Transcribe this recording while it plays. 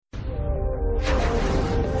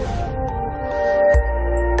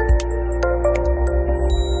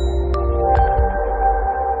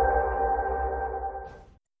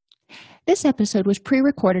This episode was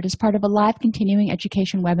pre-recorded as part of a live continuing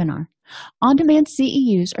education webinar. On-demand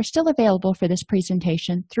CEUs are still available for this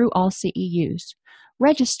presentation through All CEUs.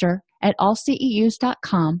 Register at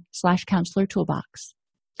allceus.com/counselor toolbox.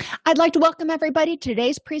 I'd like to welcome everybody to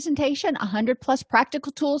today's presentation, 100 plus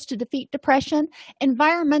practical tools to defeat depression,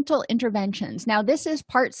 environmental interventions. Now, this is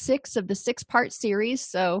part 6 of the 6-part series,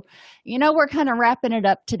 so we're kind of wrapping it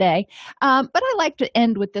up today. But I like to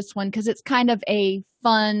end with this one because it's kind of a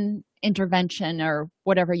fun intervention or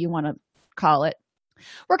whatever you want to call it.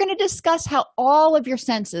 We're going to discuss how all of your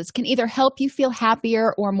senses can either help you feel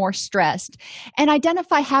happier or more stressed, and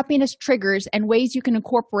identify happiness triggers and ways you can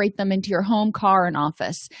incorporate them into your home, car, and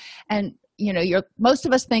office. And, most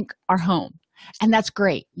of us think our home, and that's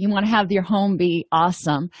great. You want to have your home be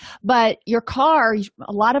awesome. But your car,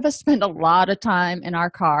 a lot of us spend a lot of time in our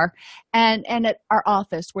car, and at our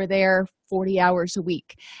office. We're there 40 hours a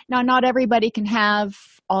week. Now, not everybody can have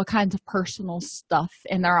all kinds of personal stuff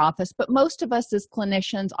in their office, but most of us as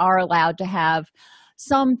clinicians are allowed to have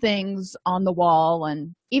some things on the wall.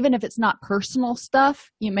 And even if it's not personal stuff,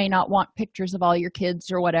 you may not want pictures of all your kids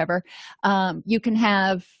or whatever. You can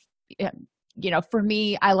have, for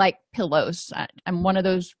me, I like pillows. I'm one of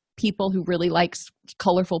those people who really likes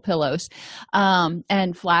colorful pillows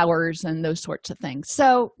and flowers and those sorts of things.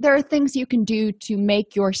 So there are things you can do to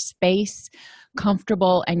make your space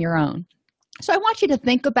comfortable and your own. So I want you to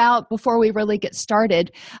think about, before we really get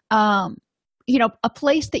started, a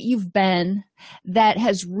place that you've been that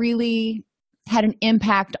has really had an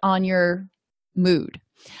impact on your mood.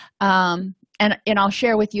 And I'll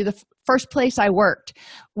share with you the first place I worked.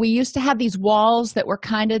 We used to have these walls that were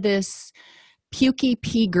kind of this pukey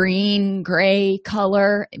pea green, gray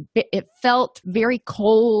color. It felt very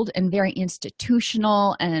cold and very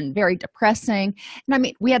institutional and very depressing.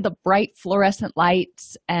 And we had the bright fluorescent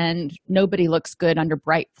lights, and nobody looks good under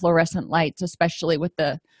bright fluorescent lights, especially with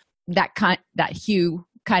that hue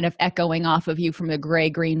kind of echoing off of you from the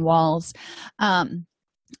gray-green walls. And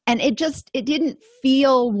it didn't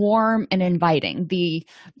feel warm and inviting. The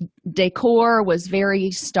decor was very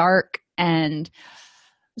stark, and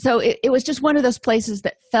so it was just one of those places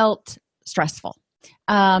that felt stressful.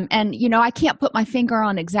 And I can't put my finger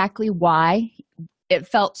on exactly why it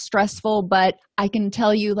felt stressful, but I can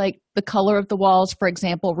tell you, like, the color of the walls, for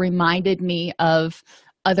example, reminded me of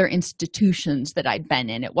other institutions that I'd been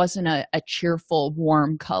in. It wasn't a cheerful,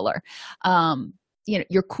 warm color.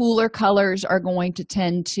 Your cooler colors are going to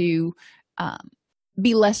tend to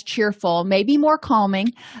be less cheerful, maybe more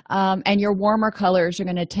calming, and your warmer colors are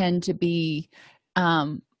going to tend to be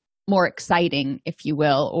more exciting, if you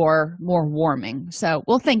will, or more warming. So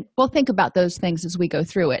we'll think about those things as we go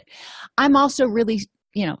through it. I'm also really,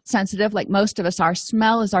 sensitive, like most of us are.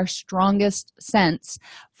 Smell is our strongest sense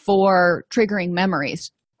for triggering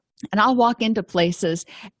memories. And I'll walk into places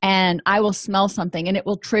and I will smell something and it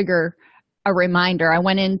will trigger a reminder. I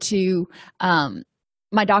went into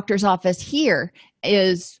my doctor's office here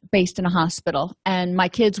is based in a hospital, and my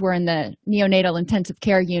kids were in the neonatal intensive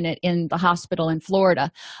care unit in the hospital in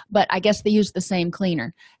Florida, but I guess they used the same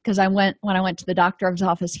cleaner, because when I went to the doctor's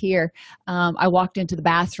office here, I walked into the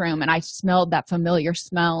bathroom and I smelled that familiar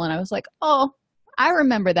smell, and I was like, oh, I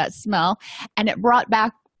remember that smell. And it brought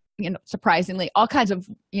back, surprisingly, all kinds of,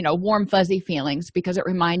 warm, fuzzy feelings, because it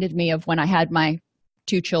reminded me of when I had my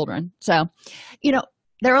 2 children. So,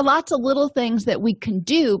 there are lots of little things that we can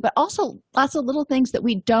do, but also lots of little things that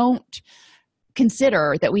we don't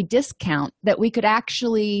consider, that we discount, that we could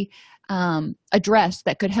actually address,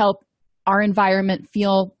 that could help our environment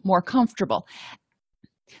feel more comfortable.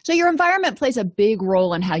 So your environment plays a big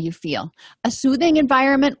role in how you feel. A soothing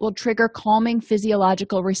environment will trigger calming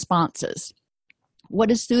physiological responses.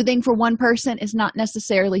 What is soothing for one person is not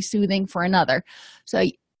necessarily soothing for another. So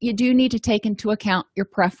you do need to take into account your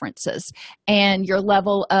preferences and your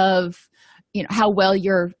level of, how well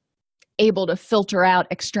you're able to filter out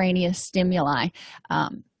extraneous stimuli.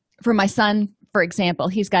 For my son, for example,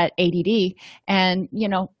 he's got ADD and,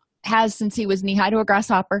 has since he was knee-high to a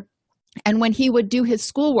grasshopper. And when he would do his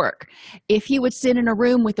schoolwork, if he would sit in a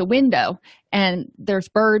room with a window and there's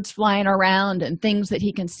birds flying around and things that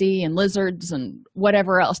he can see and lizards and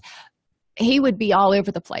whatever else, he would be all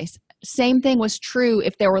over the place. Same thing was true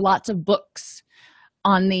if there were lots of books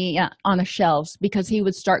on the shelves, because he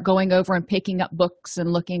would start going over and picking up books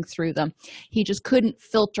and looking through them. He just couldn't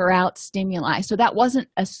filter out stimuli. So that wasn't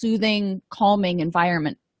a soothing, calming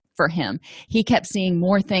environment for him. He kept seeing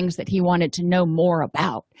more things that he wanted to know more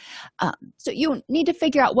about. So you need to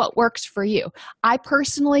figure out what works for you. I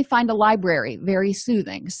personally find a library very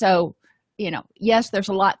soothing. So, yes, there's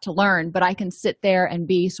a lot to learn, but I can sit there and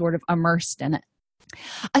be sort of immersed in it.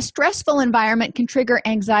 A stressful environment can trigger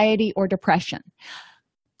anxiety or depression.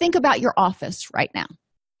 Think about your office right now.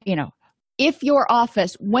 You know, if your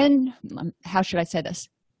office, how should I say this?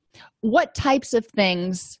 What types of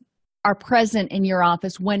things are present in your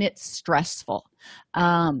office when it's stressful?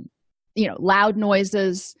 Loud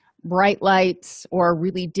noises, bright lights, or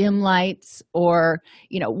really dim lights, or,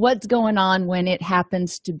 what's going on when it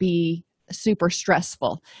happens to be super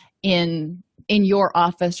stressful in your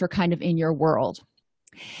office or kind of in your world.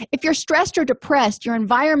 If you're stressed or depressed, your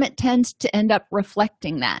environment tends to end up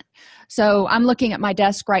reflecting that. So I'm looking at my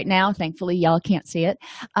desk right now. Thankfully, y'all can't see it.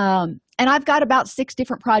 And I've got about 6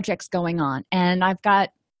 different projects going on, and I've got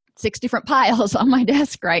 6 different piles on my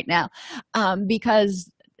desk right now,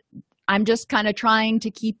 because I'm just kind of trying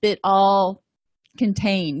to keep it all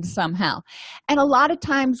contained somehow. And a lot of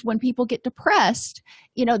times when people get depressed,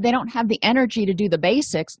 they don't have the energy to do the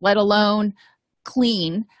basics, let alone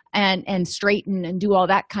clean and straighten and do all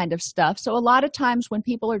that kind of stuff. So a lot of times when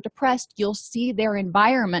people are depressed, you'll see their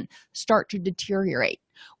environment start to deteriorate.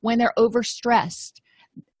 When they're overstressed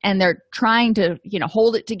and they're trying to,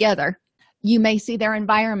 hold it together, you may see their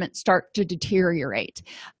environment start to deteriorate.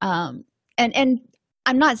 And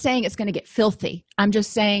I'm not saying it's going to get filthy. I'm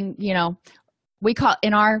just saying,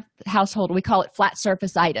 in our household, we call it flat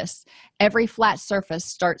surface-itis. Every flat surface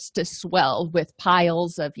starts to swell with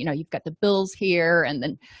piles of, you've got the bills here and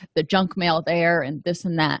then the junk mail there and this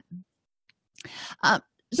and that.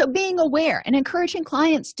 So being aware and encouraging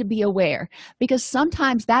clients to be aware, because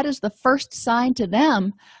sometimes that is the first sign to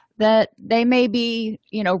them that they may be,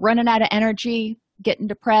 running out of energy, getting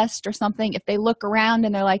depressed or something. If they look around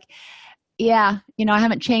and they're like, yeah, I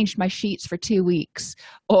haven't changed my sheets for 2 weeks,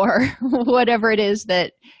 or whatever it is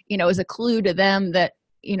that, is a clue to them that,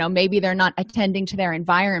 maybe they're not attending to their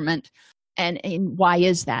environment. And why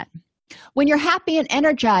is that? When you're happy and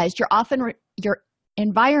energized, your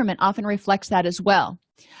environment often reflects that as well.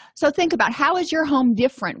 So think about, how is your home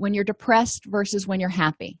different when you're depressed versus when you're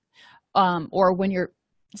happy, or when you're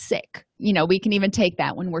sick? We can even take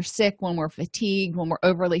that when we're sick, when we're fatigued, when we're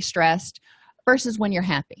overly stressed, versus when you're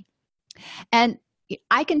happy. And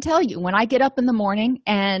I can tell you, when I get up in the morning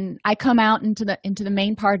and I come out into the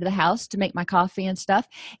main part of the house to make my coffee and stuff,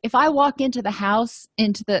 if I walk into the house,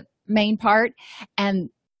 into the main part, and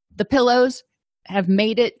the pillows have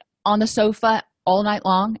made it on the sofa all night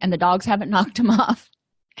long and the dogs haven't knocked them off,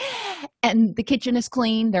 and the kitchen is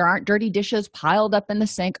clean, there aren't dirty dishes piled up in the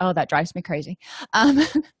sink, oh, that drives me crazy.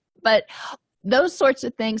 But those sorts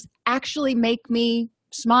of things actually make me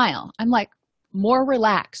smile. I'm like more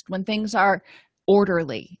relaxed when things are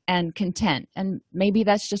orderly and content. And maybe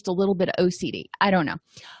that's just a little bit of OCD. I don't know.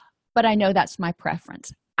 But I know that's my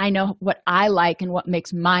preference. I know what I like and what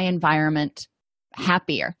makes my environment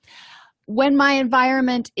happier. When I'm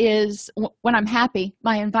happy,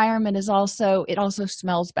 my environment also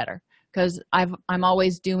smells better, because I'm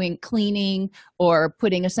always doing cleaning or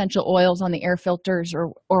putting essential oils on the air filters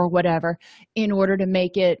or whatever in order to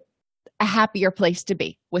make it a happier place to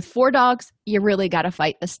be. With 4 dogs, you really got to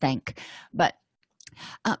fight the stink. But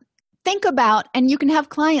think about, and you can have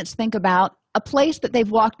clients think about, a place that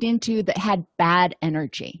they've walked into that had bad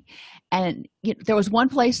energy. And there was one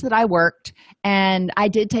place that I worked, and I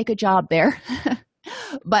did take a job there.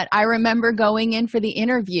 But I remember going in for the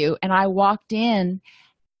interview, and I walked in,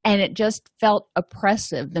 and it just felt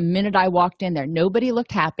oppressive the minute I walked in there. Nobody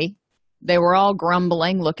looked happy. They were all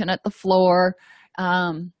grumbling, looking at the floor.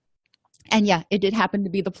 And yeah, it did happen to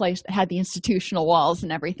be the place that had the institutional walls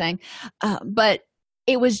and everything. But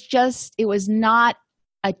it was not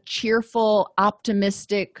a cheerful,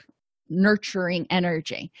 optimistic, nurturing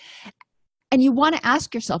energy. And you want to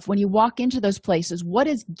ask yourself, when you walk into those places, what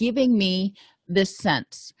is giving me this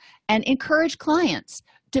sense? And encourage clients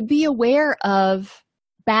to be aware of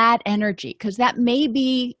bad energy, because that may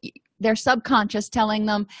be their subconscious telling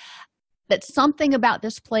them that something about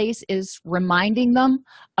this place is reminding them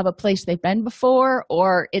of a place they've been before,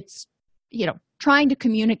 or it's, trying to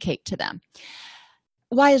communicate to them.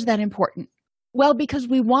 Why is that important? Well, because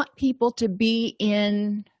we want people to be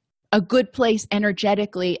in a good place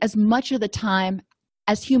energetically as much of the time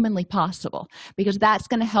as humanly possible, because that's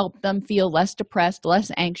going to help them feel less depressed, less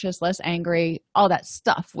anxious, less angry, all that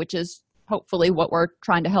stuff, which is hopefully what we're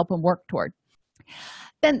trying to help them work toward.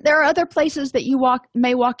 Then there are other places that you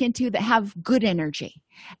may walk into that have good energy,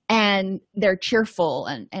 and they're cheerful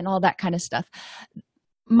and all that kind of stuff.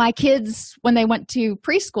 My kids, when they went to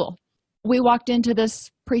preschool, we walked into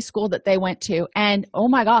this preschool that they went to, and oh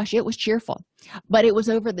my gosh, it was cheerful, but it was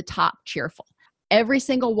over the top cheerful. Every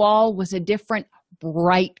single wall was a different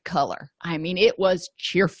bright color. I mean, it was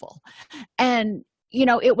cheerful. And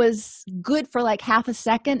it was good for like half a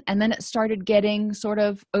second, and then it started getting sort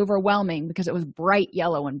of overwhelming because it was bright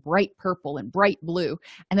yellow and bright purple and bright blue,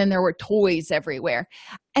 and then there were toys everywhere.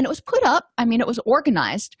 And it was put up, it was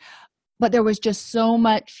organized, but there was just so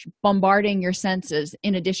much bombarding your senses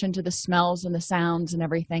in addition to the smells and the sounds and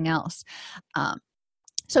everything else.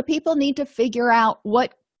 So people need to figure out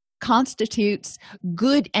what constitutes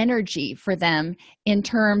good energy for them in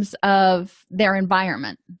terms of their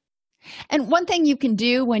environment. And one thing you can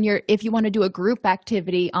do if you want to do a group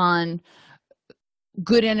activity on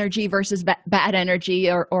good energy versus bad energy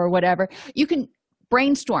or whatever, you can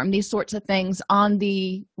brainstorm these sorts of things on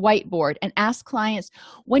the whiteboard and ask clients,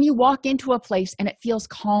 when you walk into a place and it feels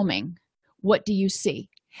calming, what do you see?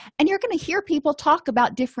 And you're going to hear people talk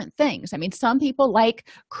about different things. Some people like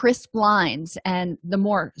crisp lines and the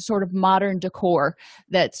more sort of modern decor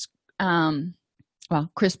that's,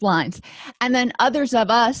 crisp lines. And then others of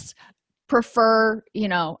us prefer,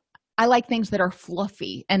 I like things that are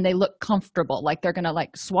fluffy and they look comfortable, like they're going to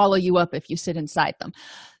like swallow you up if you sit inside them.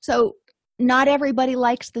 So not everybody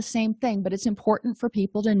likes the same thing, but it's important for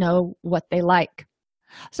people to know what they like.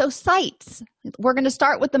 So sights, we're going to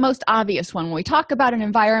start with the most obvious one. When we talk about an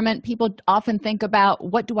environment, people often think about,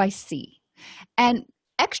 what do I see? And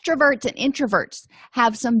extroverts and introverts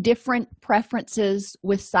have some different preferences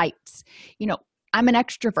with sights. I'm an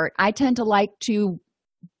extrovert. I tend to like to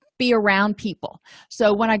be around people.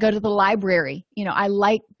 So when I go to the library, I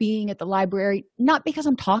like being at the library, not because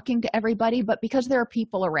I'm talking to everybody, but because there are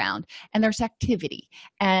people around and there's activity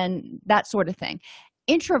and that sort of thing.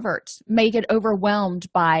 Introverts may get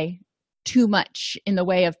overwhelmed by too much in the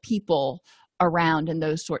way of people around and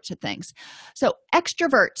those sorts of things. So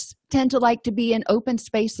extroverts tend to like to be in open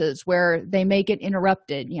spaces where they may get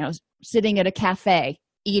interrupted, sitting at a cafe,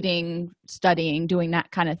 eating, studying, doing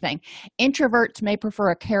that kind of thing. Introverts may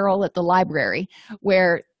prefer a carol at the library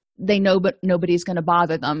where they know but nobody's going to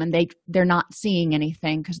bother them, and they're not seeing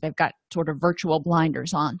anything because they've got sort of virtual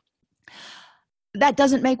blinders on. That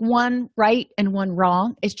doesn't make one right and one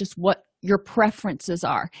wrong. It's just what your preferences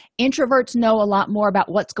are. Introverts know a lot more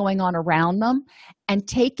about what's going on around them, and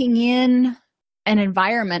taking in an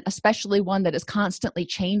environment, especially one that is constantly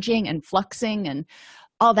changing and fluxing and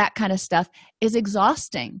all that kind of stuff, is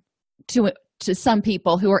exhausting to some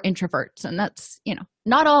people who are introverts. And that's,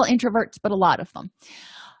 not all introverts, but a lot of them.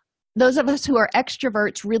 Those of us who are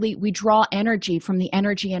extroverts, really, we draw energy from the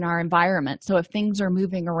energy in our environment. So if things are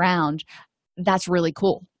moving around, that's really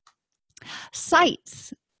cool.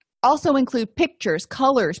 Sights also include pictures,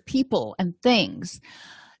 colors, people, and things.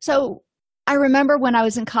 So I remember when I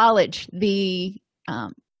was in college, the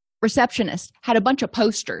receptionist had a bunch of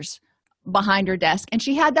posters behind her desk, and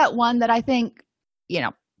she had that one that I think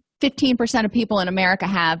 15% of people in America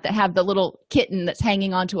have, that have the little kitten that's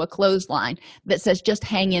hanging onto a clothesline that says, just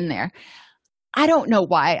hang in there. I don't know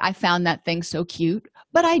why I found that thing so cute,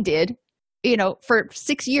 but I did. For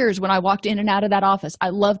 6 years when I walked in and out of that office, I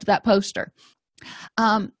loved that poster.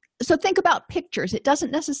 So think about pictures. It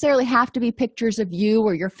doesn't necessarily have to be pictures of you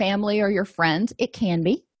or your family or your friends. It can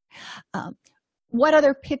be. What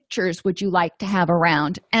other pictures would you like to have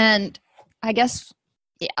around? And I guess,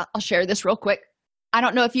 I'll share this real quick. I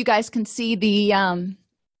don't know if you guys can see the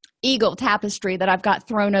eagle tapestry that I've got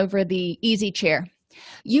thrown over the easy chair.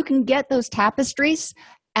 You can get those tapestries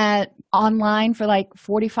online for like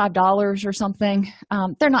 $45 or something.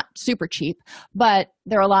 They're not super cheap, but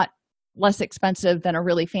they're a lot less expensive than a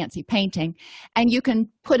really fancy painting. And you can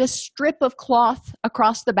put a strip of cloth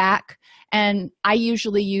across the back, and I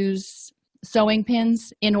usually use sewing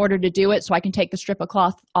pins in order to do it, so I can take the strip of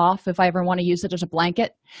cloth off if I ever want to use it as a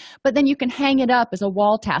blanket. But then you can hang it up as a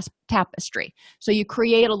wall tapestry. So you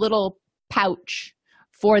create a little pouch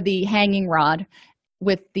for the hanging rod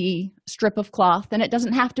with the strip of cloth, and it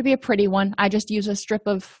doesn't have to be a pretty one. I just use a strip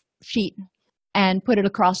of sheet and put it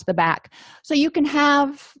across the back. So you can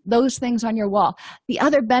have those things on your wall. The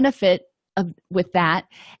other benefit with that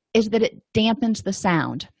is that it dampens the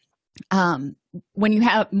sound. When you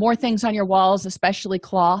have more things on your walls, especially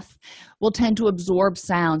cloth, will tend to absorb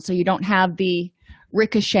sound, so you don't have the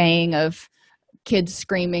ricocheting of kids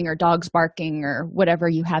screaming or dogs barking or whatever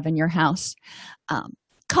you have in your house.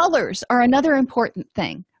 Colors are another important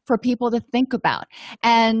thing for people to think about.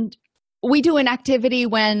 And we do an activity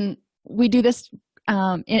when we do this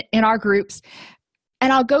in our groups,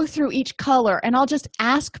 and I'll go through each color and I'll just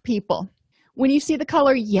ask people, when you see the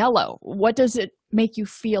color yellow, what does it make you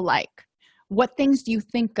feel like? What things do you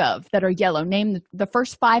think of that are yellow? Name the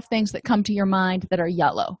first 5 things that come to your mind that are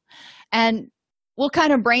yellow. And we'll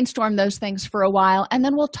kind of brainstorm those things for a while, and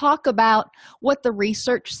then we'll talk about what the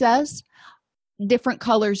research says different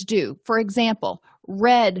colors do. For example,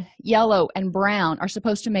 red, yellow, and brown are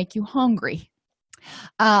supposed to make you hungry.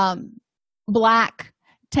 Black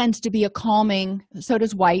tends to be a calming, so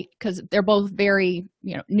does white, because they're both very,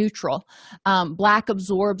 neutral. Black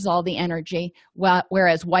absorbs all the energy,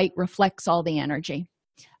 whereas white reflects all the energy,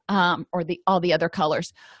 or all the other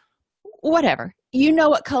colors. Whatever. You know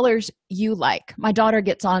what colors you like. My daughter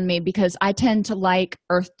gets on me because I tend to like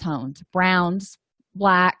earth tones, browns,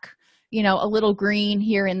 black, a little green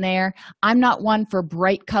here and there. I'm not one for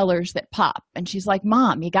bright colors that pop. And she's like,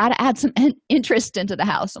 Mom, you got to add some interest into the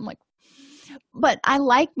house. I'm like, but I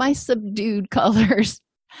like my subdued colors.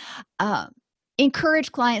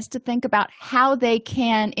 Encourage clients to think about how they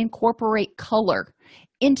can incorporate color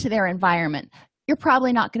into their environment. You're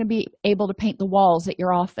probably not going to be able to paint the walls at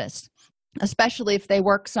your office, especially if they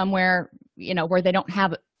work somewhere, where they don't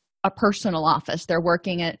have a personal office. They're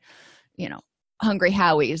working at, Hungry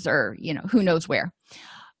Howie's or, who knows where.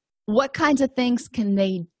 What kinds of things can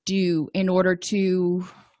they do in order to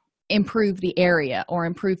improve the area or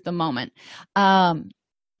improve the moment?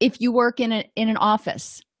 If you work in an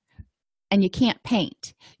office and you can't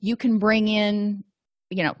paint, you can bring in,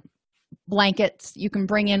 blankets, you can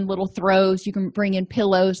bring in little throws, you can bring in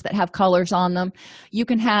pillows that have colors on them. You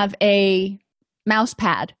can have a mouse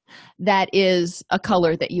pad that is a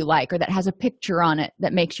color that you like or that has a picture on it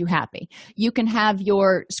that makes you happy. You can have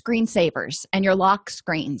your screensavers and your lock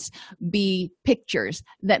screens be pictures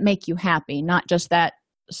that make you happy, not just that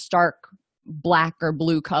stark black or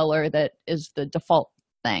blue color that is the default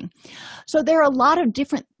thing. So there are a lot of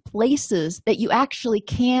different places that you actually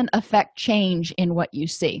can affect change in what you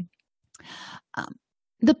see.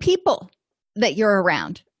 The people that you're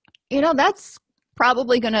around, that's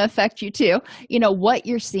probably going to affect you too. What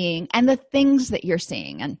you're seeing and the things that you're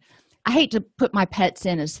seeing. And I hate to put my pets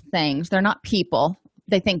in as things. They're not people.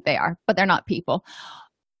 They think they are, but they're not people.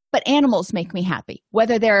 But animals make me happy,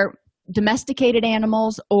 whether they're domesticated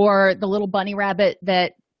animals or the little bunny rabbit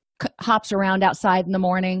that hops around outside in the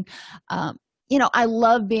morning. I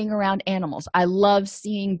love being around animals. I love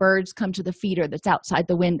seeing birds come to the feeder that's outside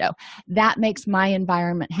the window. That makes my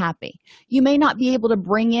environment happy. You may not be able to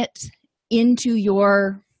bring it into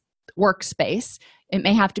your workspace. It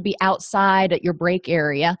may have to be outside at your break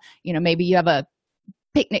area. Maybe you have a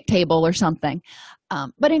picnic table or something.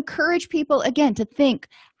 But encourage people, again, to think,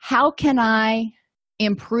 how can I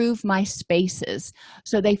improve my spaces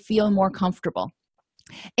so they feel more comfortable?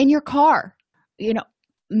 In your car,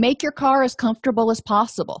 make your car as comfortable as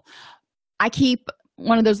possible. I keep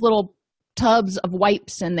one of those little tubs of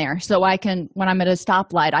wipes in there so I can, when I'm at a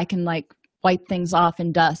stoplight, I can wipe things off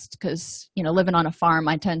in dust because, living on a farm,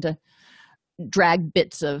 I tend to drag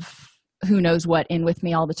bits of who knows what in with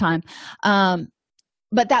me all the time.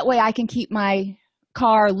 But that way I can keep my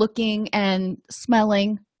car looking and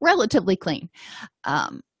smelling relatively clean.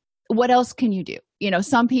 What else can you do?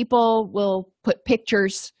 Some people will put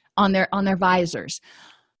pictures on their visors.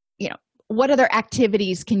 What other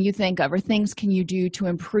activities can you think of or things can you do to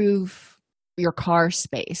improve your car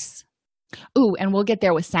space? Ooh, and we'll get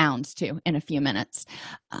there with sounds too in a few minutes.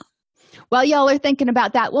 While y'all are thinking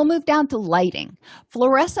about that, we'll move down to lighting.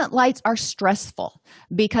 Fluorescent lights are stressful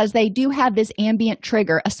because they do have this ambient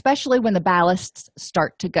trigger, especially when the ballasts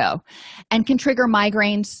start to go, and can trigger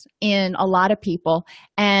migraines in a lot of people.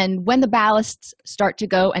 And when the ballasts start to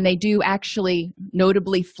go, and they do actually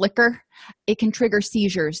notably flicker, it can trigger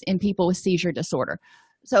seizures in people with seizure disorder.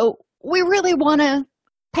 So we really want to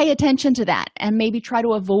pay attention to that and maybe try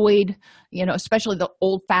to avoid, especially the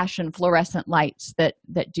old-fashioned fluorescent lights that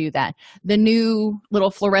do that. The new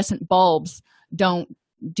little fluorescent bulbs don't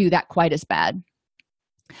do that quite as bad.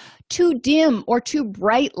 Too dim or too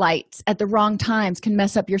bright lights at the wrong times can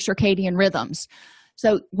mess up your circadian rhythms.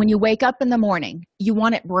 So when you wake up in the morning, you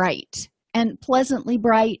want it bright and pleasantly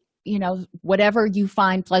bright, whatever you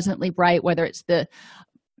find pleasantly bright, whether it's the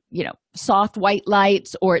soft white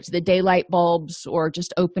lights or it's the daylight bulbs or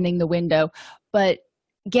just opening the window, but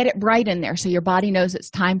get it bright in there so your body knows it's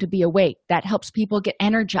time to be awake. That helps people get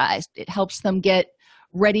energized. It helps them get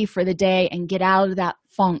ready for the day and get out of that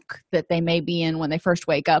funk that they may be in when they first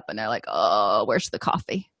wake up and they're like, oh, where's the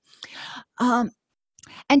coffee?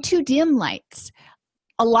 And too dim lights.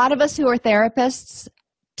 A lot of us who are therapists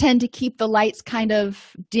tend to keep the lights kind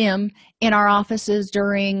of dim in our offices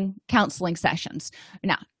during counseling sessions.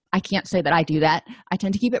 Now, I can't say that I do that. I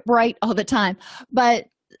tend to keep it bright all the time. But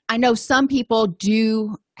I know some people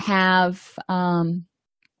do have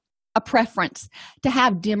a preference to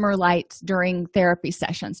have dimmer lights during therapy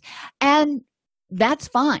sessions. And that's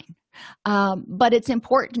fine. But it's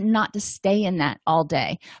important not to stay in that all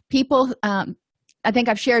day. People, I think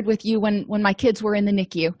I've shared with you when my kids were in the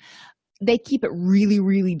NICU, they keep it really,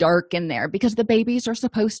 really dark in there because the babies are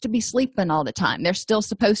supposed to be sleeping all the time. They're still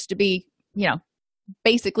supposed to be,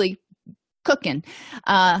 basically cooking.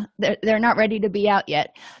 They're not ready to be out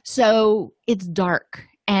yet. So it's dark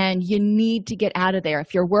and you need to get out of there.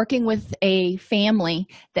 If you're working with a family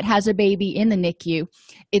that has a baby in the NICU,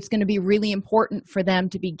 it's going to be really important for them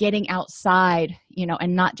to be getting outside,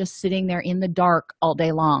 and not just sitting there in the dark all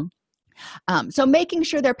day long. So making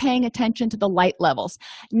sure they're paying attention to the light levels.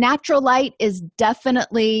 Natural light is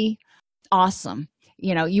definitely awesome.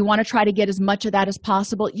 You want to try to get as much of that as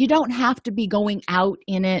possible. You don't have to be going out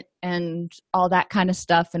in it and all that kind of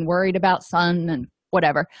stuff and worried about sun and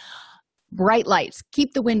whatever. Bright lights,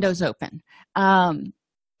 keep the windows open. And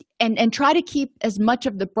try to keep as much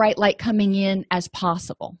of the bright light coming in as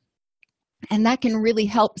possible. And that can really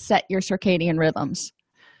help set your circadian rhythms.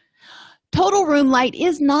 Total room light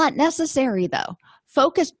is not necessary, though.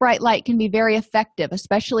 Focused bright light can be very effective,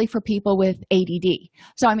 especially for people with ADD.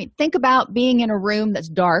 So, think about being in a room that's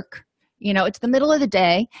dark. It's the middle of the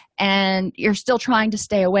day, and you're still trying to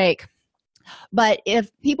stay awake. But if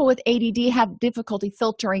people with ADD have difficulty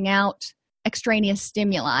filtering out extraneous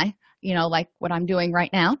stimuli, like what I'm doing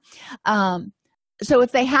right now, so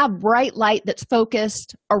if they have bright light that's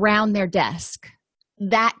focused around their desk,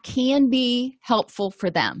 that can be helpful for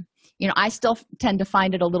them. I still tend to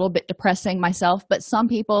find it a little bit depressing myself, but some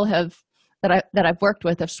people that I've worked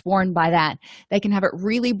with have sworn by that. They can have it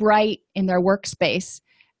really bright in their workspace,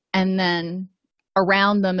 and then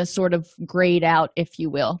around them is sort of grayed out, if you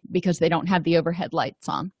will, because they don't have the overhead lights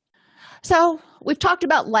on. So we've talked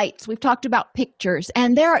about lights, we've talked about pictures,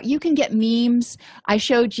 and you can get memes. I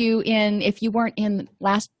showed you if you weren't in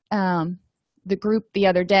the group the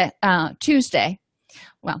other day, Tuesday.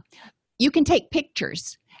 Well, you can take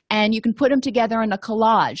pictures and you can put them together in a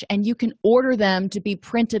collage, and you can order them to be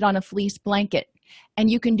printed on a fleece blanket. And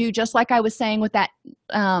you can do just like I was saying with that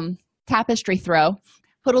tapestry throw.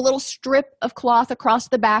 Put a little strip of cloth across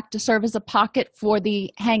the back to serve as a pocket for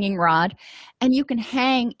the hanging rod, and you can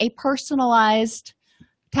hang a personalized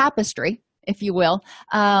tapestry, if you will,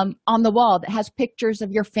 on the wall that has pictures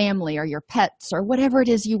of your family or your pets or whatever it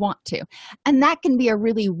is you want to. And that can be a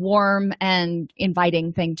really warm and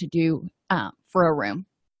inviting thing to do for a room.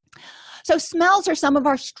 So smells are some of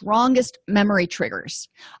our strongest memory triggers.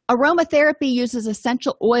 Aromatherapy uses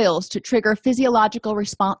essential oils to trigger physiological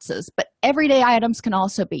responses, but everyday items can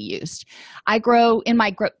also be used. I grow in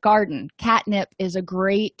my garden. Catnip is a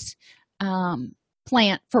great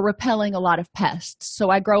plant for repelling a lot of pests.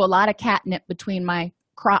 So I grow a lot of catnip between my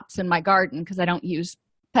crops in my garden because I don't use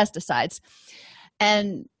pesticides.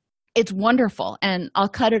 And it's wonderful. And I'll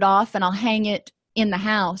cut it off and I'll hang it in the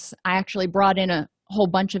house. I actually brought in a whole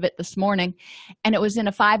bunch of it this morning, and it was in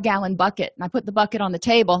a 5-gallon bucket, and I put the bucket on the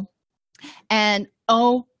table, and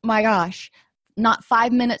oh my gosh, not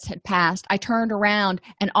 5 minutes had passed. I turned around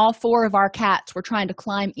and all 4 of our cats were trying to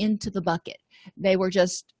climb into the bucket. They were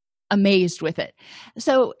just amazed with it.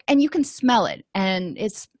 So, and you can smell it, and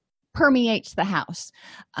it permeates the house.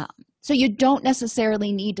 So you don't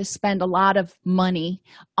necessarily need to spend a lot of money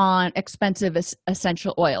on expensive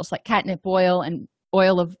essential oils like catnip oil and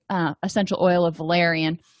essential oil of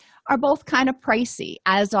valerian are both kind of pricey,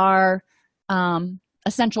 as are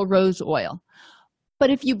essential rose oil. But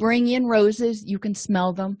if you bring in roses, you can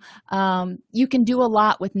smell them. You can do a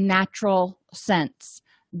lot with natural scents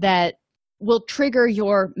that will trigger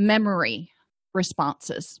your memory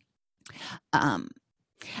responses.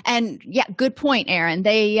 And yeah, good point, Erin.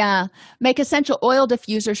 They make essential oil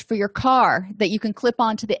diffusers for your car that you can clip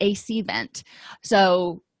onto the AC vent.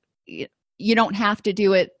 So you don't have to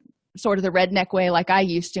do it sort of the redneck way like I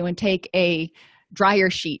used to and take a dryer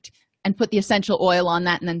sheet and put the essential oil on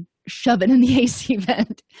that and then shove it in the AC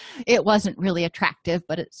vent. It wasn't really attractive,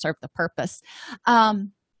 but it served the purpose.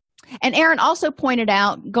 And Erin also pointed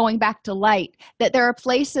out, going back to light, that there are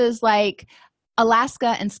places like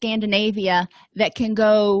Alaska and Scandinavia that can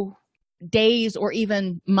go days or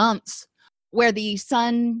even months where the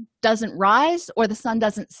sun doesn't rise or the sun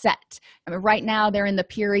doesn't set. Right now they're in the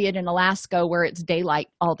period in Alaska where it's daylight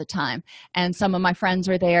all the time. And some of my friends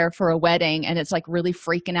are there for a wedding, and it's like really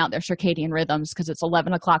freaking out their circadian rhythms because it's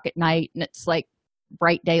 11 o'clock at night and it's like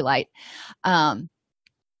bright daylight.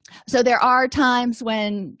 So there are times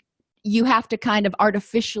when you have to kind of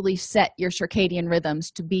artificially set your circadian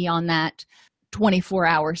rhythms to be on that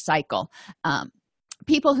 24-hour cycle.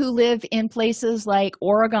 People who live in places like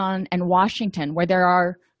Oregon and Washington, where there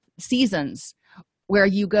are seasons where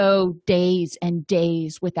you go days and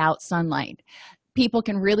days without sunlight, people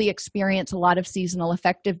can really experience a lot of seasonal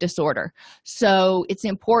affective disorder. So it's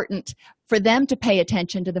important for them to pay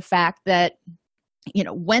attention to the fact that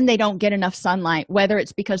when they don't get enough sunlight, whether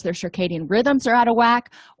it's because their circadian rhythms are out of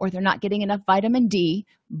whack or they're not getting enough vitamin D.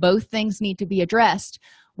 Both things need to be addressed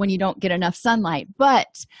when you don't get enough sunlight.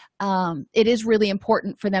 But it is really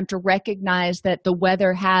important for them to recognize that the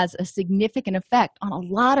weather has a significant effect on a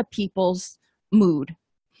lot of people's mood.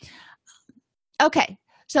 Okay,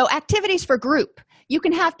 so activities for group. You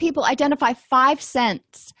can have people identify 5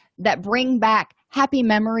 scents that bring back happy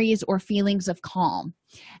memories or feelings of calm.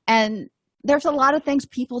 And there's a lot of things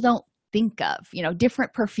people don't think of.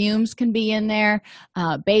 Different perfumes can be in there,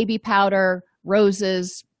 baby powder,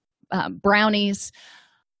 roses, brownies.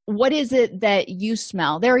 What is it that you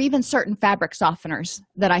smell? There are even certain fabric softeners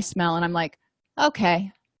that I smell, and I'm like,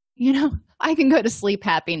 okay, I can go to sleep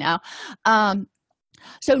happy now.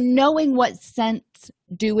 So knowing what scents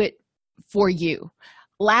do it for you.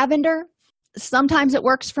 Lavender, sometimes it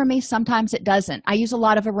works for me, sometimes it doesn't. I use a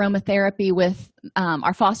lot of aromatherapy with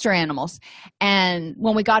our foster animals. And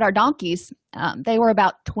when we got our donkeys, they were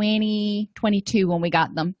about 22 when we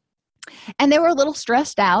got them. And they were a little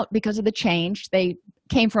stressed out because of the change. They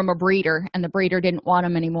came from a breeder, and the breeder didn't want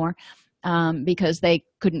them anymore because they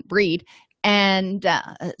couldn't breed. And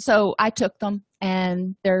so I took them,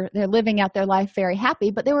 and they're living out their life very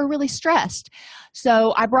happy, but they were really stressed.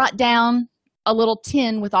 So I brought down a little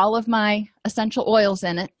tin with all of my essential oils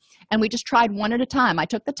in it, and we just tried one at a time. I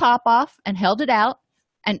took the top off and held it out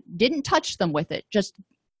and didn't touch them with it, just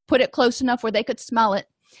put it close enough where they could smell it.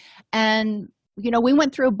 And we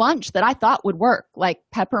went through a bunch that I thought would work, like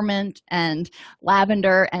peppermint and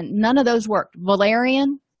lavender, and none of those worked.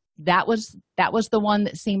 Valerian, that was the one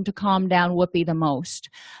that seemed to calm down Whoopi the most.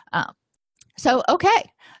 So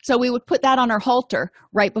we would put that on her halter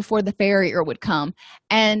right before the farrier would come,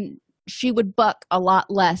 and she would buck a lot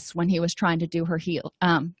less when he was trying to do her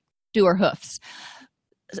hoofs.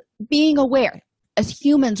 Being aware. As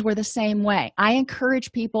humans, we're the same way. I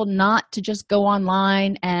encourage people not to just go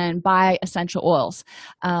online and buy essential oils.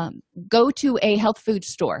 Go to a health food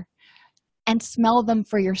store and smell them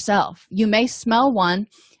for yourself. You may smell one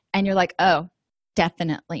and you're like, oh,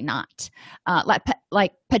 definitely not.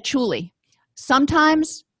 Like patchouli.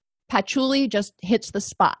 Sometimes patchouli just hits the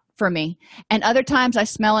spot for me. And other times I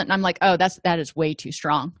smell it and I'm like, oh, that is way too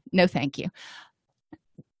strong. No, thank you.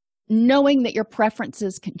 Knowing that your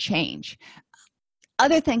preferences can change.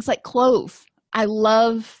 Other things like clove. I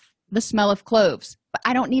love the smell of cloves, but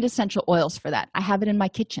I don't need essential oils for that. I have it in my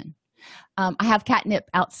kitchen. I have catnip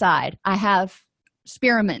outside. I have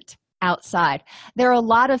spearmint outside. There are a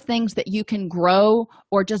lot of things that you can grow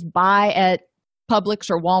or just buy at Publix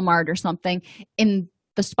or Walmart or something in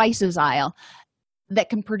the spices aisle that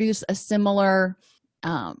can produce a similar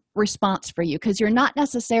response for you, because you're not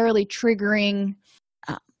necessarily triggering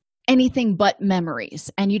anything but memories,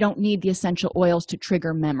 and you don't need the essential oils to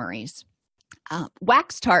trigger memories.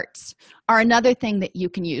 Wax tarts are another thing that you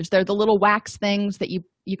can use. They're the little wax things that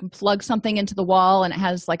you can plug something into the wall, and it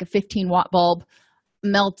has like a 15-watt bulb,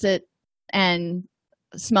 melt it, and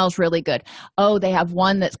smells really good. Oh, they have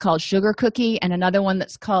one that's called sugar cookie and another one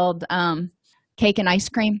that's called cake and ice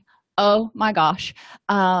cream. Oh my gosh.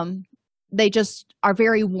 They just are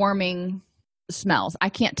very warming smells. I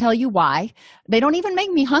can't tell you why. They don't even make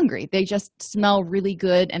me hungry. They just smell really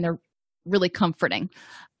good, and they're really comforting.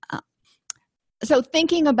 So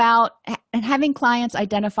thinking about and having clients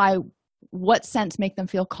identify what scents make them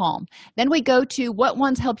feel calm. Then we go to what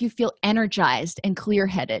ones help you feel energized and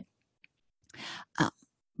clear-headed.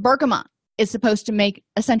 Bergamot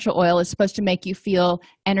essential oil is supposed to make you feel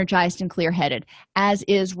energized and clear-headed, as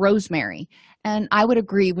is rosemary. And I would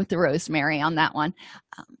agree with the rosemary on that one.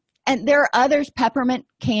 And there are others. Peppermint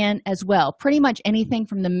can as well. Pretty much anything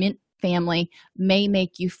from the mint family may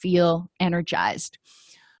make you feel energized.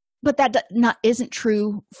 But that isn't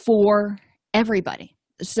true for everybody.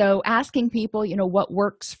 So asking people, what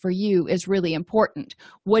works for you is really important.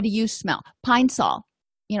 What do you smell? Pine sol.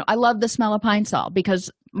 I love the smell of pine sol because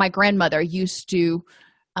my grandmother used to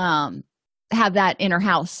have that in her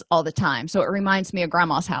house all the time. So it reminds me of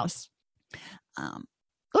grandma's house.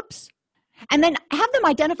 And then have them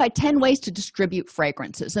identify 10 ways to distribute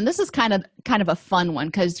fragrances. And this is kind of a fun one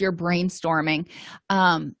because you're brainstorming.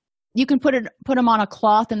 You can put them on a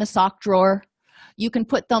cloth in the sock drawer. You can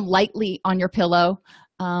put them lightly on your pillow,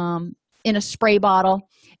 in a spray bottle.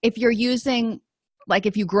 If you're using,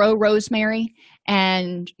 if you grow rosemary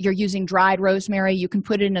and you're using dried rosemary, you can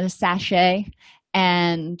put it in a sachet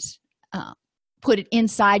and put it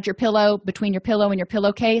inside your pillow, between your pillow and your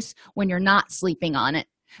pillowcase when you're not sleeping on it.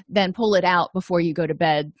 Then pull it out before you go to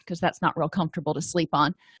bed because that's not real comfortable to sleep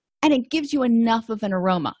on. And it gives you enough of an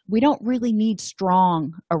aroma. We don't really need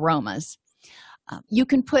strong aromas. You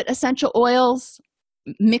can put essential oils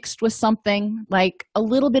mixed with something like a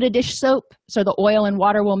little bit of dish soap so the oil and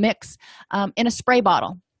water will mix, in a spray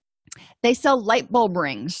bottle. They sell light bulb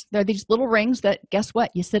rings. They're these little rings that, guess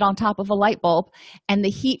what? You sit on top of a light bulb, and the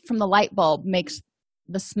heat from the light bulb makes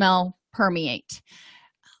the smell permeate.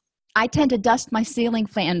 I tend to dust my ceiling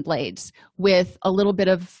fan blades with a little bit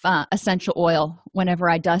of essential oil whenever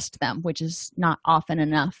I dust them, which is not often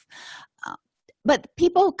enough. But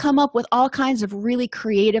people come up with all kinds of really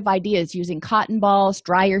creative ideas using cotton balls,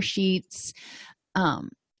 dryer sheets,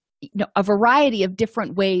 a variety of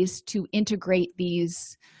different ways to integrate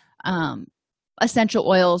these essential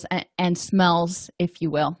oils and smells, if you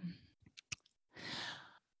will.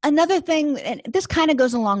 Another thing, and this kind of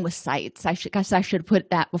goes along with sights, I should put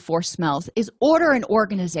that before smells, is order and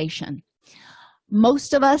organization.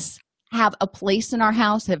 Most of us have a place in our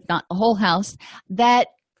house, if not a whole house, that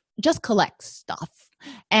just collects stuff.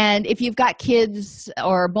 And if you've got kids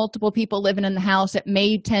or multiple people living in the house, it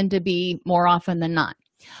may tend to be more often than not.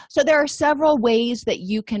 So there are several ways that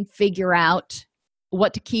you can figure out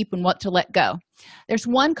what to keep and what to let go. There's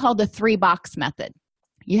one called the 3-box method.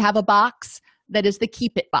 You have a box that is the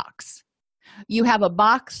keep it box. You have a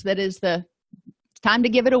box that is the time to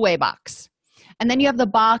give it away box. And then you have the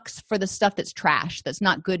box for the stuff that's trash, that's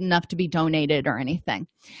not good enough to be donated or anything.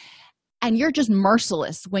 And you're just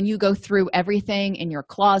merciless when you go through everything in your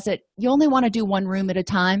closet. You only want to do one room at a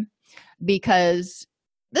time because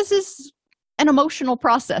this is an emotional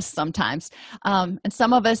process sometimes. And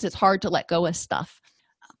some of us, it's hard to let go of stuff.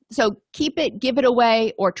 So keep it, give it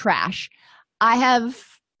away, or trash. I have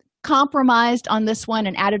compromised on this one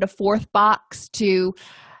and added a 4th box to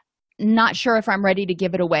not sure if I'm ready to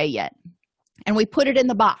give it away yet. And we put it in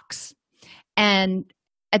the box. And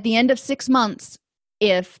at the end of 6 months,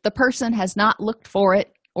 if the person has not looked for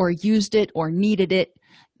it or used it or needed it,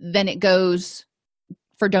 then it goes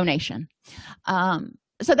for donation.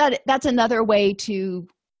 So that's another way to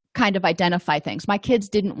kind of identify things. My kids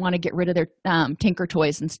didn't want to get rid of their Tinker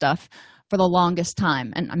toys and stuff for the longest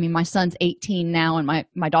time. And I mean, my son's 18 now and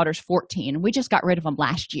my daughter's 14. We just got rid of them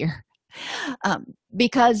last year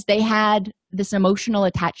because they had this emotional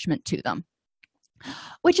attachment to them,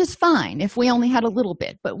 which is fine if we only had a little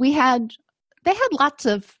bit, but they had lots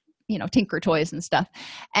of, Tinker toys and stuff.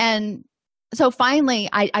 And so finally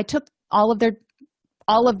I took all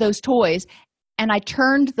of those toys and I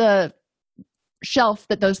turned the shelf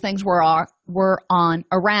that those things were on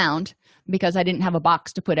around because I didn't have a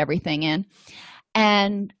box to put everything in.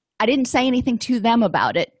 And I didn't say anything to them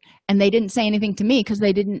about it. And they didn't say anything to me because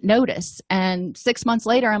they didn't notice. And 6 months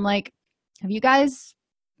later, I'm like, have you guys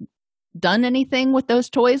done anything with those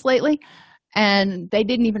toys lately? And they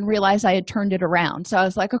didn't even realize I had turned it around. So I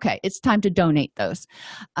was like, okay, it's time to donate those.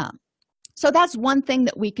 So that's one thing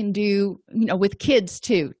that we can do, with kids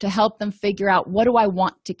too, to help them figure out, what do I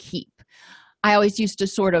want to keep? I always used to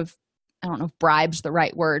sort of, I don't know if bribe's the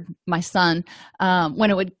right word, my son,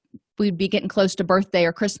 when we'd be getting close to birthday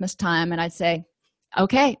or Christmas time, and I'd say,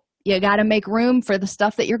 okay, you got to make room for the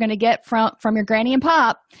stuff that you're going to get from your granny and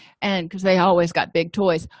pop. And because they always got big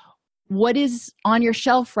toys. What is on your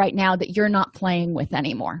shelf right now that you're not playing with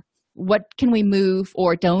anymore? What can we move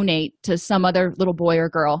or donate to some other little boy or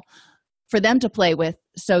girl for them to play with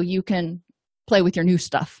so you can play with your new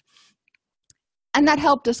stuff? And that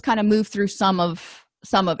helped us kind of move through some of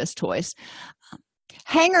his toys.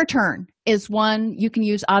 Hanger turn is one you can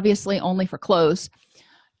use obviously only for clothes.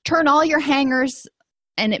 Turn all your hangers,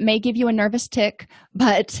 and it may give you a nervous tick,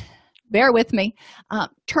 but bear with me.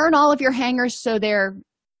 Turn all of your hangers so they're,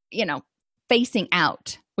 facing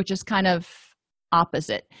out, which is kind of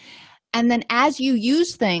opposite. And then as you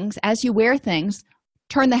use things, as you wear things,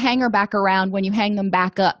 turn the hanger back around when you hang them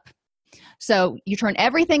back up. So you turn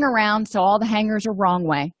everything around so all the hangers are wrong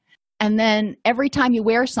way. And then every time you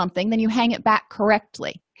wear something, then you hang it back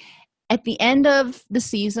correctly. At the end of the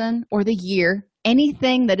season or the year,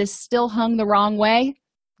 anything that is still hung the wrong way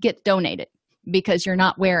gets donated because you're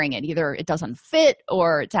not wearing it. Either it doesn't fit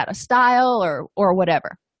or it's out of style or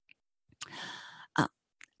whatever.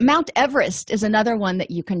 Mount Everest is another one that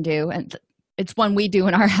you can do, and it's one we do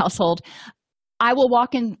in our household. I will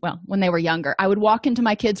walk in, when they were younger, I would walk into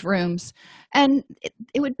my kids' rooms, and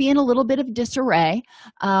it would be in a little bit of disarray.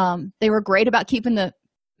 They were great about keeping the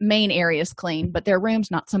main areas clean, but their rooms,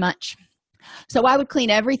 not so much. So I would clean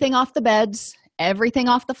everything off the beds, everything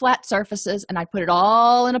off the flat surfaces, and I'd put it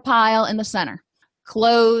all in a pile in the center.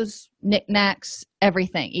 Clothes, knickknacks,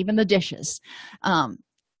 everything, even the dishes.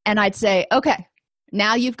 And I'd say, okay,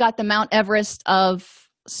 now you've got the Mount Everest of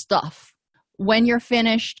stuff. When you're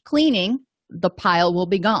finished cleaning, the pile will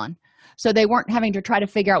be gone. So they weren't having to try to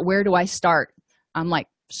figure out, where do I start? I'm like,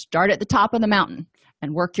 start at the top of the mountain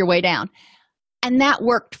and work your way down. And that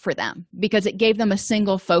worked for them because it gave them a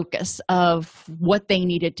single focus of what they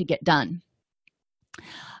needed to get done.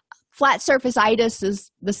 Flat surface itis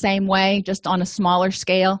is the same way, just on a smaller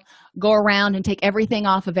scale. Go around and take everything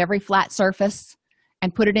off of every flat surface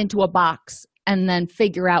and put it into a box and then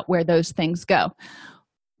figure out where those things go.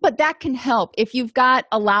 But that can help. If you've got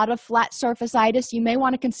a lot of flat surface itis, you may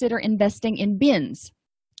want to consider investing in bins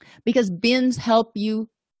because bins help you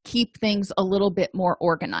keep things a little bit more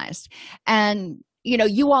organized. And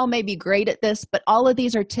you all may be great at this, but all of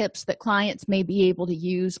these are tips that clients may be able to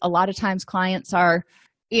use. A lot of times clients are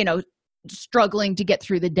struggling to get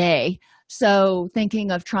through the day, so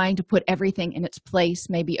thinking of trying to put everything in its place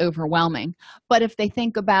may be overwhelming. But if they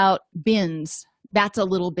think about bins, that's a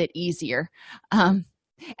little bit easier.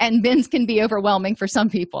 And bins can be overwhelming for some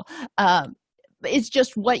people. It's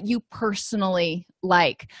just what you personally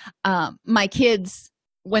like. My kids,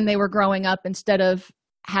 when they were growing up, instead of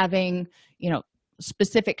having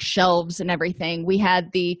specific shelves and everything, we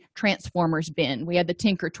had the Transformers bin, we had the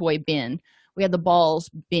Tinker Toy bin, we had the balls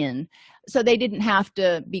bin. So they didn't have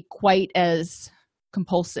to be quite as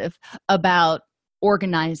compulsive about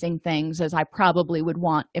organizing things as I probably would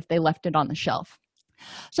want if they left it on the shelf.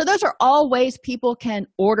 So those are all ways people can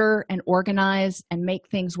order and organize and make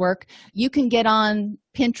things work. You can get on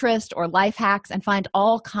Pinterest or Life Hacks and find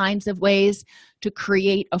all kinds of ways to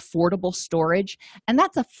create affordable storage. And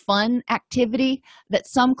that's a fun activity that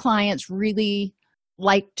some clients really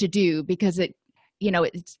like to do because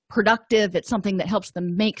it's productive. It's something that helps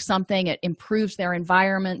them make something. It improves their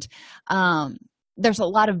environment. There's a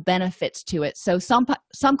lot of benefits to it. So some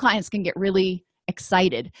clients can get really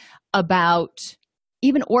excited about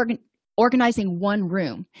even organizing one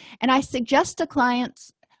room. And I suggest to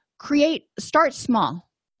clients, start small.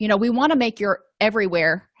 We want to make your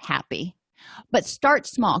everywhere happy, but start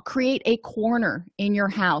small. Create a corner in your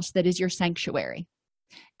house that is your sanctuary,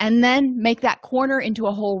 and then make that corner into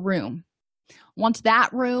a whole room. Once that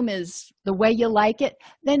room is the way you like it,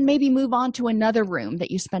 then maybe move on to another room that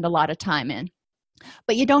you spend a lot of time in.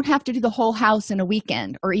 But you don't have to do the whole house in a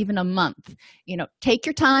weekend or even a month. Take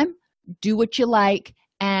your time, do what you like,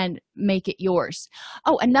 and make it yours.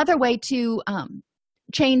 Oh, another way to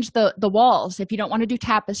change the walls. If you don't want to do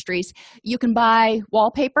tapestries, you can buy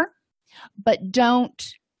wallpaper, but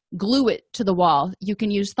don't glue it to the wall. You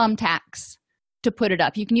can use thumbtacks to put it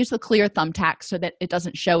up. You can use the clear thumbtacks so that it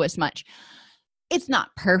doesn't show as much. It's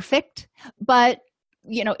not perfect, but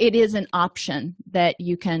it is an option that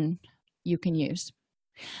you can use.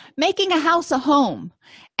 Making a house a home.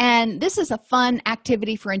 And this is a fun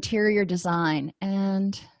activity for interior design.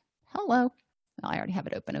 And I already have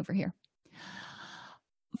it open over here.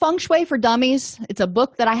 Feng Shui for Dummies. It's a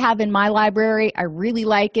book that I have in my library. I really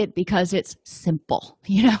like it because it's simple.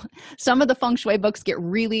 Some of the Feng Shui books get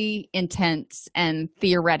really intense and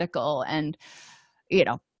theoretical and,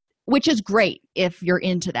 which is great if you're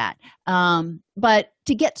into that. But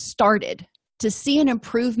to get started, to see an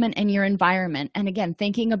improvement in your environment, and again,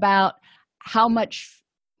 thinking about how much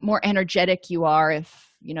more energetic you are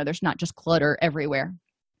if, there's not just clutter everywhere.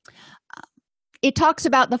 It talks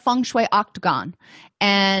about the Feng Shui octagon,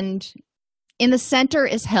 and in the center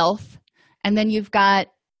is health, and then you've got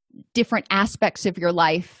different aspects of your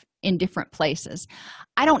life in different places.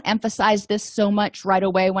 I don't emphasize this so much right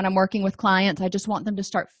away when I'm working with clients. I just want them to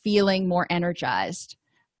start feeling more energized.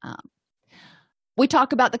 We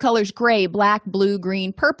talk about the colors gray, black, blue,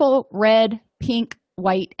 green, purple, red, pink,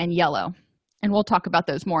 white, and yellow. And we'll talk about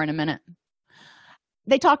those more in a minute.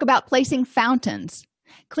 They talk about placing fountains,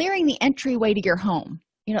 clearing the entryway to your home.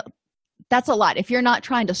 That's a lot. If you're not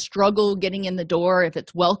trying to struggle getting in the door, if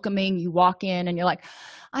it's welcoming, you walk in and you're like,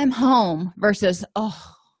 I'm home, versus, oh,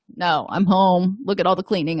 no, I'm home. Look at all the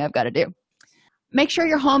cleaning I've got to do. Make sure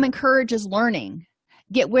your home encourages learning.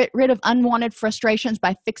 Get rid of unwanted frustrations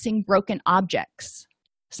by fixing broken objects.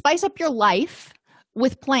 Spice up your life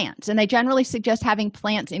with plants, and they generally suggest having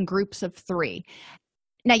plants in groups of 3.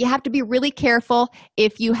 Now, you have to be really careful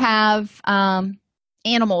if you have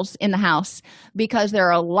animals in the house because there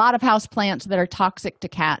are a lot of house plants that are toxic to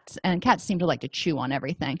cats, and cats seem to like to chew on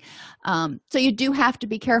everything. So you do have to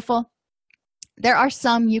be careful. There are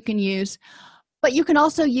some you can use, but you can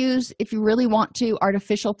also use, if you really want to,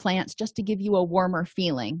 artificial plants just to give you a warmer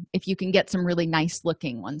feeling if you can get some really nice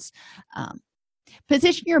looking ones.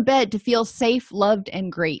 Position your bed to feel safe, loved,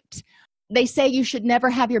 and great. They say you should never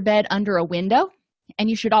have your bed under a window, and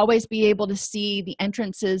you should always be able to see the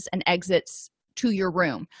entrances and exits to your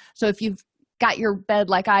room. So if you've got your bed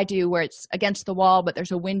like I do where it's against the wall but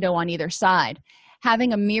there's a window on either side,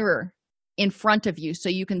 having a mirror in front of you so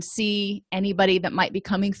you can see anybody that might be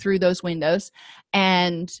coming through those windows,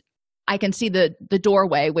 and I can see the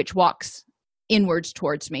doorway which walks inwards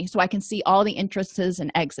towards me, so I can see all the entrances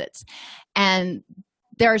and exits. And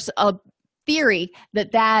there's a theory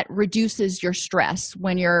that reduces your stress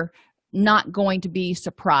when you're not going to be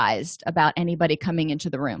surprised about anybody coming into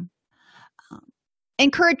the room.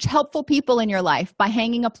 Encourage helpful people in your life by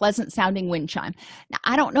hanging a pleasant sounding wind chime. Now,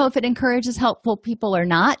 I don't know if it encourages helpful people or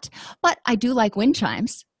not, but I do like wind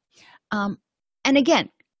chimes. And again,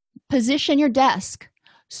 position your desk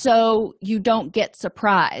so you don't get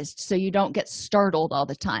surprised, so you don't get startled all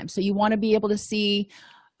the time. So you want to be able to see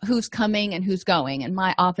who's coming and who's going, and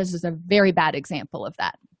my office is a very bad example of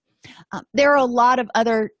that. There are a lot of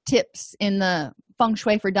other tips in the Feng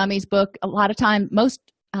Shui for Dummies book. A lot of time, most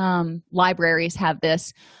libraries have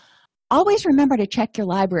this. Always remember to check your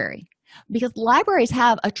library, because libraries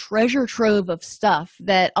have a treasure trove of stuff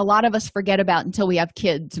that a lot of us forget about until we have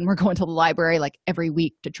kids and we're going to the library like every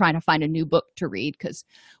week to try to find a new book to read because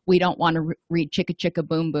we don't want to read Chicka Chicka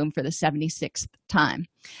Boom Boom for the 76th time.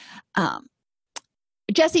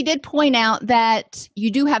 Jesse did point out that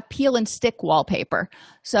you do have peel and stick wallpaper.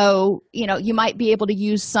 So, you might be able to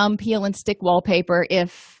use some peel and stick wallpaper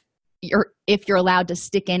if you're allowed to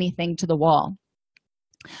stick anything to the wall.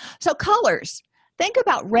 So colors, think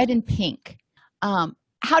about red and pink.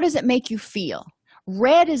 How does it make you feel?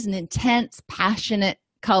 Red is an intense, passionate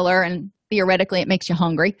color, and theoretically it makes you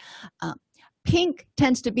hungry. Pink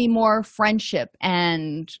tends to be more friendship,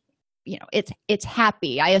 and it's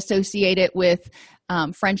happy. I associate it with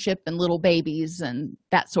friendship and little babies and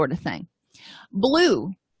that sort of thing.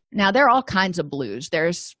 Blue. Now, there are all kinds of blues.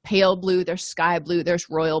 There's pale blue, there's sky blue, there's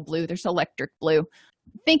royal blue, there's electric blue.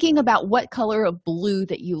 Thinking about what color of blue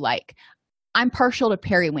that you like. I'm partial to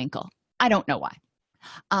periwinkle. I don't know why.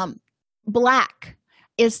 Black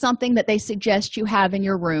is something that they suggest you have in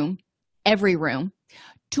your room, every room,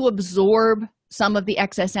 to absorb some of the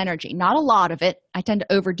excess energy. Not a lot of it. I tend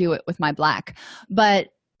to overdo it with my black, but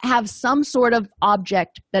have some sort of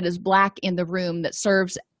object that is black in the room that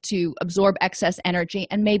serves to absorb excess energy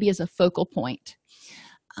and maybe as a focal point.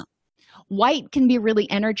 White can be really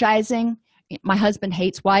energizing. My husband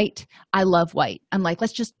hates white. I love white. I'm like,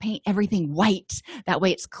 let's just paint everything white. That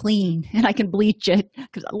way it's clean and I can bleach it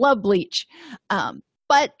because I love bleach,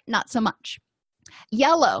 but not so much.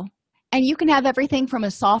 Yellow, and you can have everything from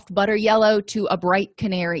a soft butter yellow to a bright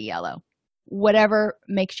canary yellow, whatever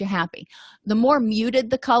makes you happy. The more muted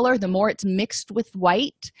the color, the more it's mixed with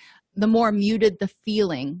white, the more muted the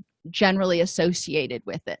feeling generally associated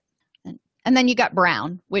with it. And then you got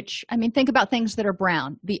brown, which, think about things that are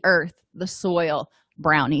brown: the earth, the soil,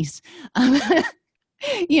 brownies.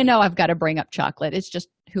 I've got to bring up chocolate. It's just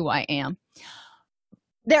who I am.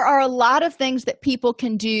 There are a lot of things that people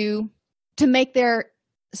can do to make their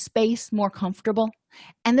space more comfortable.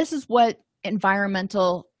 And this is what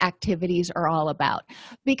environmental activities are all about.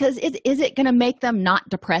 Because is it going to make them not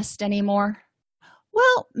depressed anymore?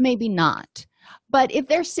 Well, maybe not. But if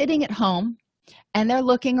they're sitting at home and they're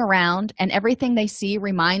looking around and everything they see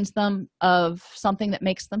reminds them of something that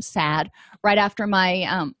makes them sad. Right after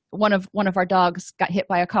my one of our dogs got hit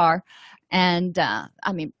by a car, and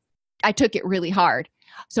I took it really hard.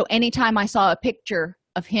 So anytime I saw a picture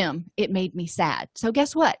of him, it made me sad. So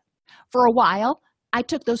guess what? For a while, I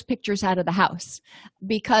took those pictures out of the house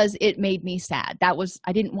because it made me sad.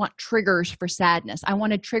 I didn't want triggers for sadness. I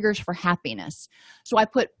wanted triggers for happiness. So I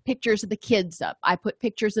put pictures of the kids up. I put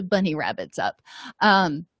pictures of bunny rabbits up.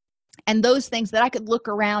 And those things that I could look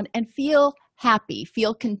around and feel happy,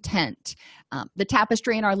 feel content. The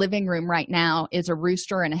tapestry in our living room right now is a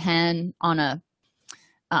rooster and a hen on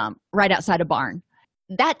right outside a barn.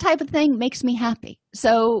 That type of thing makes me happy.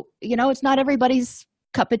 So, it's not everybody's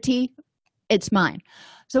cup of tea. It's mine.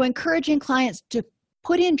 So encouraging clients to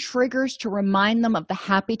put in triggers to remind them of the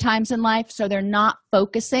happy times in life so they're not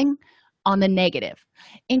focusing on the negative.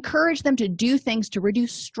 Encourage them to do things to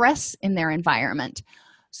reduce stress in their environment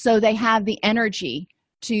so they have the energy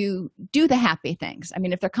to do the happy things.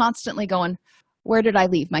 If they're constantly going, where did I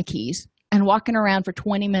leave my keys? And walking around for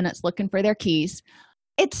 20 minutes looking for their keys,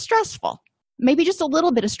 it's stressful. Maybe just a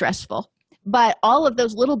little bit of stressful, but all of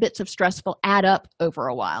those little bits of stressful add up over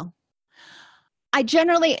a while. I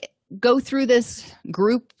generally go through this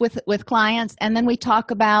group with clients, and then we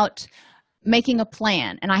talk about making a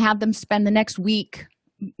plan, and I have them spend the next week,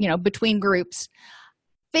 between groups,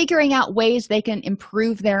 figuring out ways they can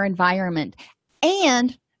improve their environment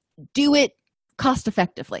and do it cost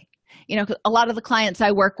effectively. A lot of the clients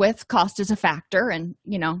I work with, cost is a factor, and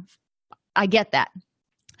I get that.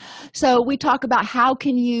 So we talk about how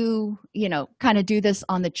can you, kind of do this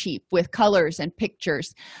on the cheap with colors and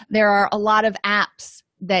pictures. There are a lot of apps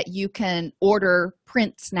that you can order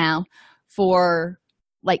prints now for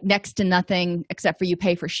like next to nothing except for you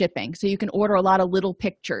pay for shipping. So you can order a lot of little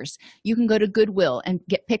pictures. You can go to Goodwill and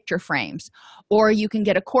get picture frames, or you can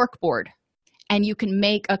get a cork board and you can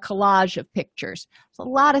make a collage of pictures. There's a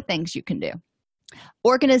lot of things you can do.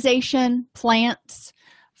 Organization, plants,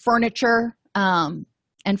 furniture, and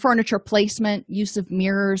furniture placement, use of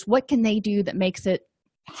mirrors. What can they do that makes it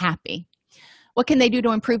happy? What can they do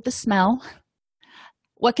to improve the smell?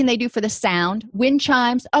 What can they do for the sound? Wind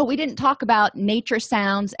chimes. Oh, we didn't talk about nature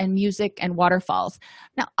sounds and music and waterfalls.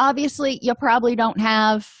 Now, obviously, you probably don't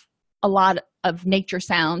have a lot of nature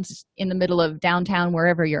sounds in the middle of downtown,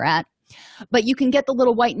 wherever you're at, but you can get the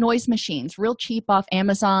little white noise machines real cheap off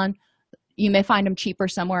Amazon. You may find them cheaper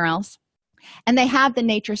somewhere else. And they have the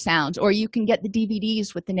nature sounds, or you can get the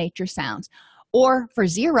DVDs with the nature sounds. Or for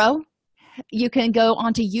zero, you can go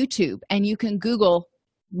onto YouTube and you can Google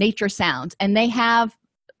nature sounds, and they have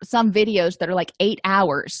some videos that are like 8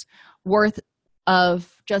 hours worth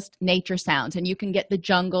of just nature sounds. And you can get the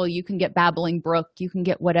jungle, you can get babbling brook, you can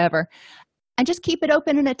get whatever, and just keep it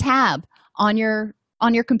open in a tab on your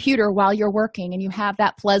computer while you're working, and you have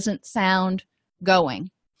that pleasant sound going.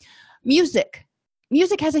 Music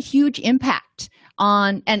has a huge impact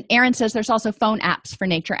on, and Erin says there's also phone apps for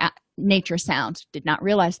nature sounds. Did not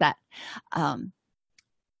realize that.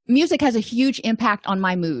 Music has a huge impact on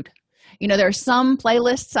my mood. There are some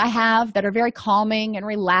playlists I have that are very calming and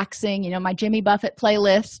relaxing. My Jimmy Buffett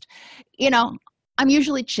playlist, I'm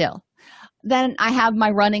usually chill. Then I have my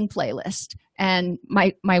running playlist and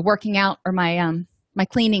my working out, or my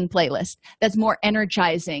cleaning playlist that's more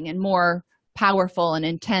energizing and more powerful and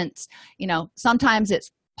intense. Sometimes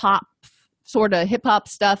it's pop, sort of hip hop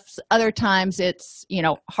stuff. Other times it's,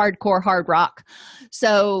 hardcore hard rock.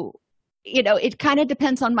 So, it kind of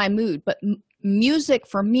depends on my mood, but music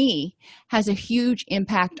for me has a huge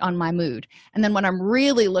impact on my mood. And then when I'm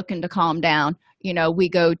really looking to calm down, we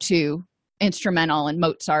go to instrumental and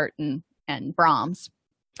Mozart and Brahms.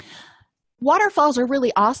 Waterfalls are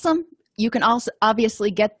really awesome. You can also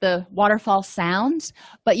obviously get the waterfall sounds,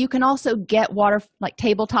 but you can also get like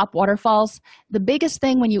tabletop waterfalls. The biggest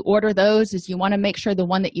thing when you order those is you want to make sure the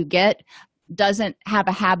one that you get doesn't have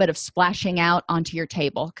a habit of splashing out onto your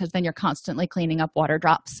table, because then you're constantly cleaning up water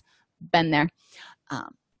drops. Been there.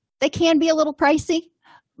 They can be a little pricey,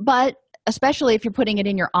 but especially if you're putting it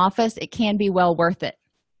in your office, it can be well worth it.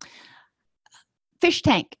 Fish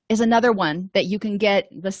tank is another one that you can get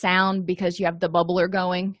the sound because you have the bubbler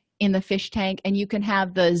going in the fish tank, and you can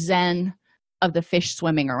have the zen of the fish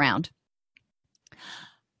swimming around.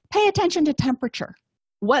 Pay attention to temperature.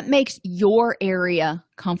 What makes your area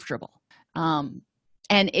comfortable? And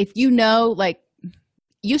if like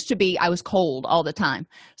used to be, I was cold all the time,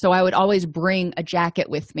 so I would always bring a jacket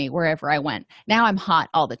with me wherever I went. Now I'm hot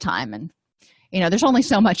all the time, and there's only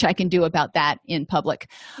so much I can do about that in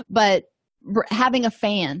public. But having a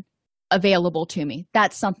fan available to me,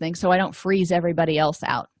 that's something, so I don't freeze everybody else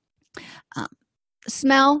out.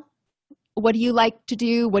 Smell. What do you like to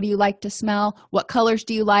do? What do you like to smell? What colors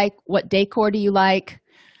do you like? What decor do you like?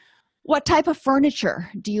 What type of furniture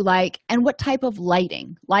do you like? And what type of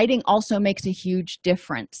lighting? Lighting also makes a huge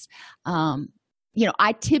difference.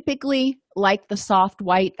 I typically like the soft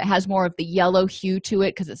white that has more of the yellow hue to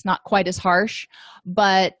it because it's not quite as harsh.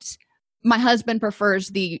 But my husband prefers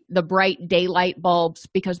the bright daylight bulbs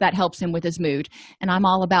because that helps him with his mood. And I'm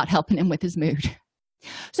all about helping him with his mood.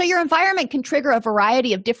 So your environment can trigger a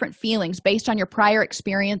variety of different feelings based on your prior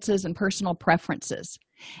experiences and personal preferences.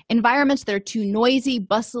 Environments that are too noisy,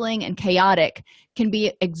 bustling, and chaotic can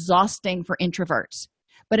be exhausting for introverts.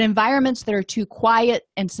 But environments that are too quiet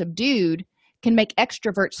and subdued can make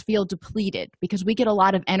extroverts feel depleted because we get a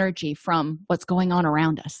lot of energy from what's going on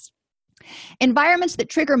around us. Environments that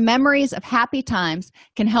trigger memories of happy times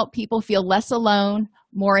can help people feel less alone,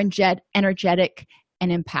 more energetic,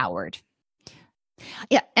 and empowered.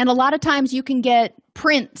 Yeah, and a lot of times you can get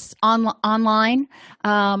prints online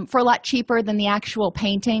for a lot cheaper than the actual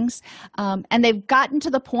paintings. And they've gotten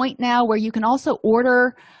to the point now where you can also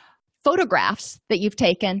order photographs that you've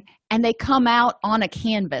taken, and they come out on a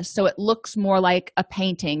canvas, so it looks more like a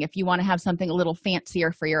painting if you want to have something a little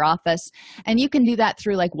fancier for your office. And you can do that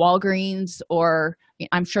through like Walgreens, or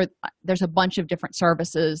I'm sure there's a bunch of different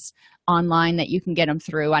services online that you can get them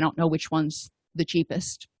through. I don't know which one's the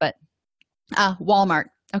cheapest, but Walmart.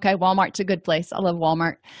 Okay, Walmart's a good place. I love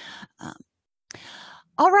Walmart.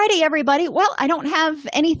 All righty, everybody. Well, I don't have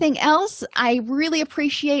anything else. I really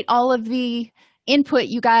appreciate all of the input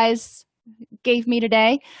you guys gave me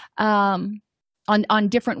today, on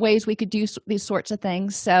different ways we could do these sorts of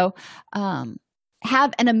things. So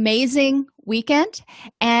have an amazing weekend,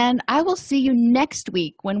 and I will see you next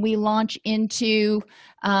week when we launch into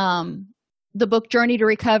the book Journey to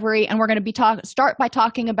Recovery, and we're going to start by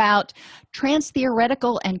talking about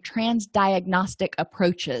trans-theoretical and trans-diagnostic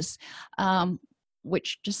approaches,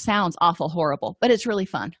 which just sounds awful horrible, but it's really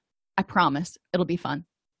fun. I promise it'll be fun.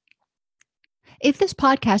 If this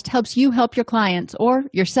podcast helps you help your clients or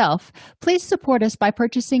yourself, please support us by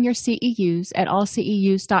purchasing your CEUs at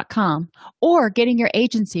allceus.com or getting your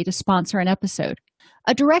agency to sponsor an episode.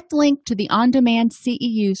 A direct link to the on-demand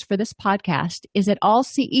CEUs for this podcast is at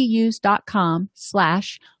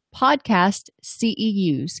allceus.com/podcast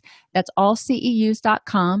CEUs. That's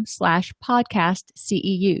allceus.com/podcast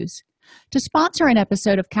CEUs. To sponsor an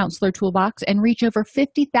episode of Counselor Toolbox and reach over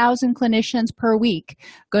 50,000 clinicians per week,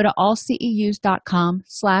 go to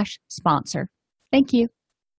allceus.com/sponsor. Thank you.